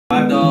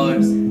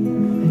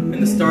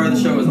star of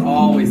the show was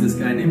always this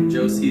guy named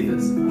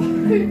Josephus.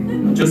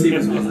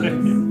 Josephus was a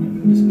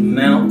just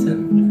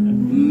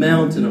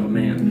mountain of a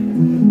man.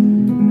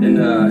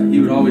 And he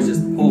would always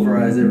just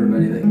pulverize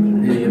everybody,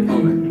 any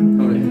opponent.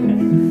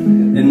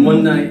 And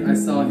one night I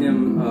saw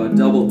him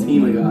double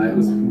team a guy. It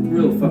was a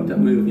real fucked up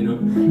move, you know.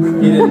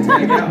 He didn't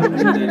tag out.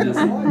 And they just,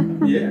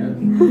 yeah.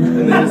 And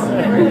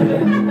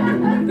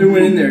they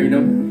went in there, you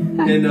know.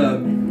 And the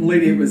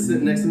lady that was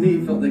sitting next to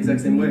me felt the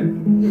exact same way.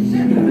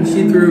 And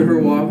she threw her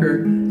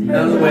walker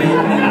out of the way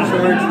and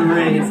charged the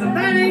ring and said,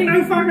 "That ain't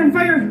no fucking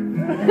fair.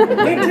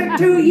 It took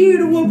 2 of you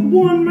to whoop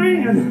 1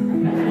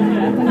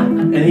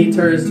 man." And he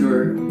turns to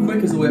her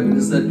quick as a whip and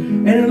just said,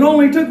 "And it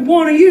only took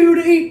 1 of you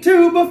to eat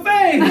 2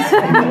 buffets."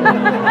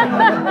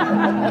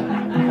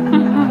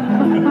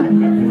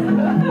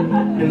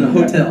 In the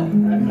hotel.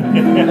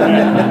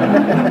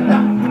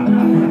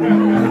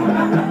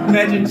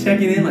 Imagine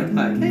checking in like,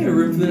 "Hi, can I have a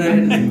room for the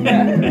night?"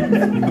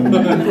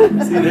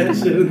 See that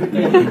shit?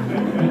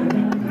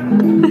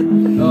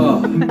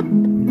 Oh.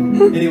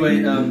 Anyway,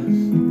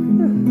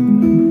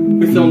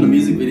 we filmed a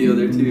music video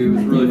there too. It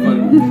was really fun.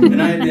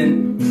 And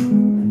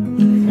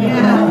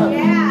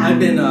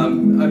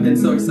I've been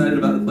so excited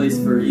about the place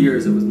for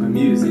years. It was my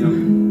muse, you know.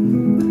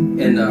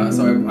 And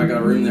so I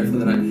got a room there for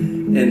the night.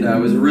 And I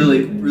was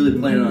really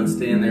planning on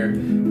staying there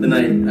the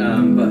night,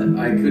 but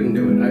I couldn't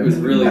do it. I was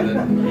really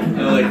I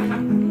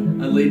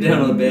laid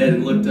down on the bed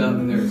and looked up,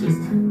 and there was just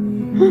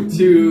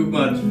too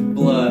much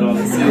blood on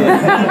the ceiling.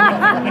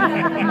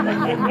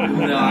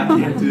 No, I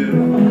can't do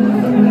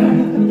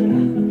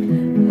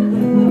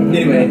it.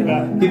 Anyway,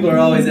 people are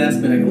always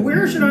asking me, like,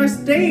 "Where should I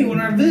stay when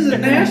I visit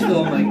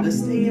Nashville?" I'm like, "The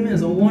stadium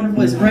is a wonderful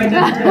place right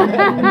downtown."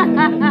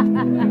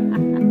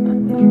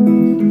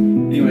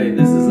 Anyway,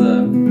 this is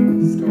a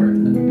story.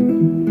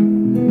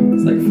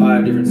 It's like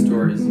 5 different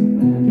stories.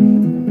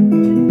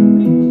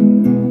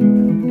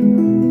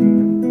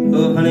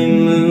 A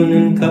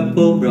honeymooning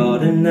couple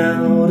broadened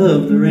out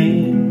of the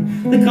rain.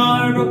 The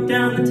car broke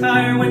down, the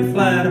tire went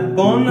flat up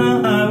on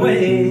the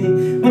highway.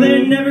 Well,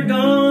 they're never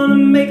gonna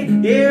make it,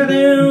 yeah,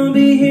 they'll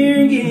be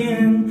here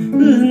again.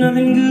 'Cause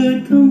nothing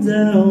good comes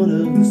out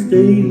of the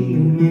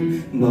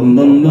stadium. Bum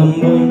bum bum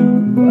bum.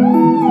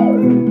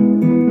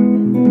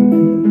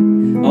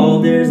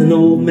 Oh, there's an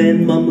old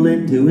man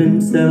mumbling to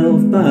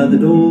himself by the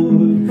door.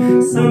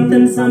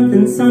 Something,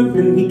 something,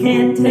 something he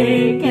can't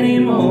take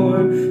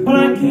anymore. Well,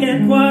 I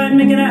can't quite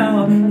make it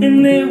out,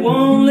 and they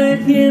won't let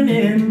him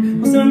in.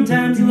 Well,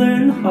 sometimes you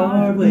learn the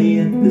hard way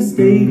at the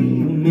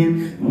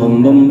stadium.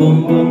 Bum bum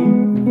bum bum.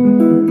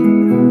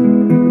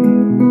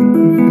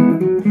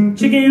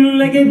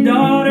 Chicken-legged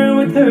daughter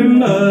with her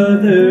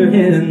mother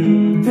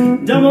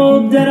hen.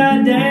 Double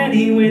dead-eyed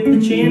daddy with the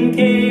chin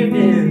caved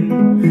in.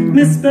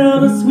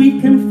 Misspelled a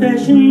sweet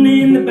confession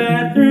in the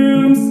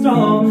bathroom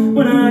stall.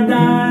 When I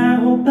die, I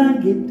hope I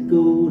get to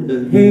go to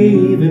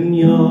heaven,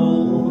 y'all.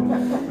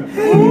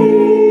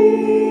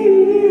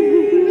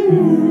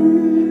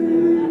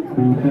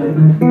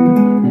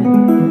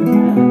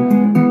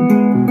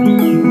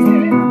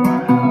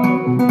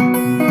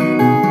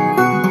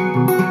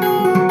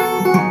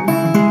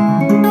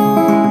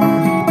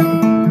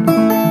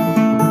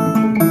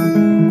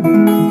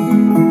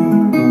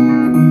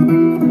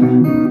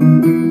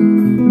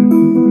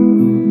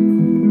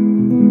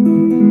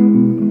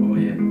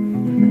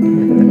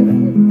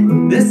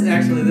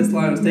 This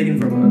line was taken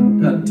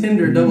from a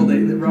Tinder double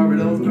date that Robert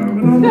L's talking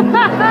about.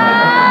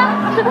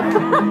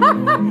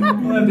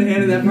 We'll have to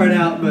edit that part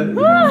out, but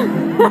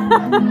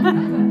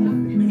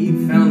he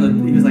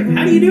was like,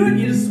 "How do you do it?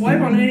 You just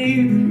swipe on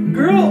any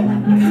girl."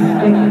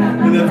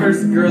 And the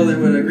first girl that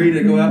would agree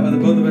to go out with the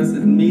both of us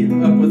and meet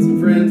up with some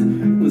friends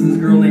was this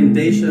girl named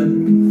Daisha.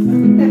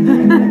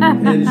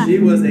 And she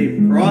was a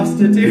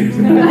prostitute.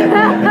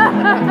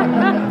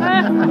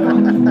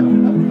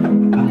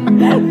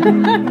 I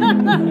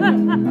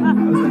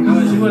was like,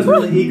 oh, she was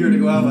really eager to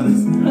go out with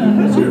us.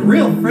 She was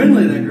real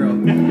friendly, that girl.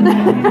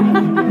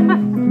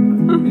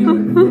 Anyway.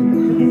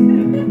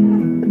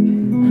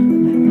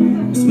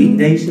 Sweet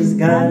Dacia's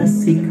got a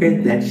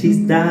secret that she's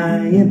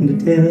dying to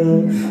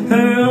tell.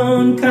 Her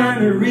own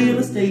kind of real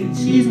estate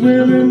she's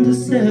willing to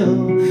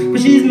sell.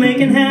 But she's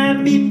making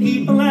happy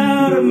people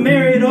out of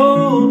married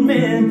old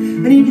men.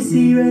 And you can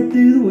see right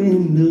through the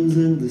windows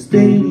of the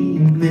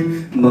stadium.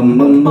 Bum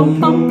bum bum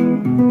bum.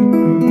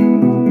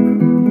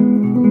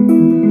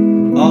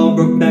 All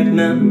Brokeback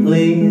Mountain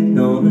playing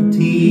on a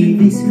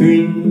TV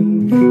screen.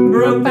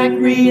 Brokeback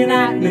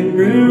reenactment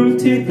room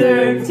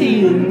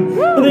 213.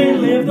 Well, they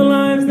live the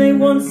lives they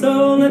once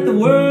so let the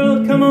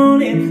world come on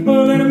in.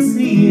 Oh, let them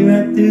see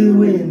right through the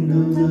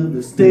windows of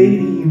the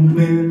stadium.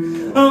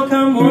 Oh,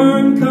 come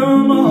one,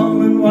 come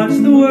all, and watch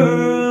the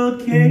world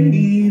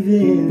cave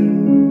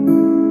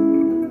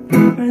in.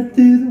 Right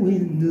through the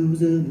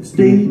windows of the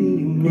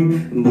stadium.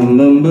 Boom,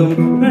 boom,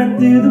 boom. Right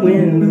through the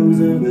windows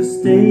of the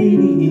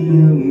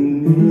stadium.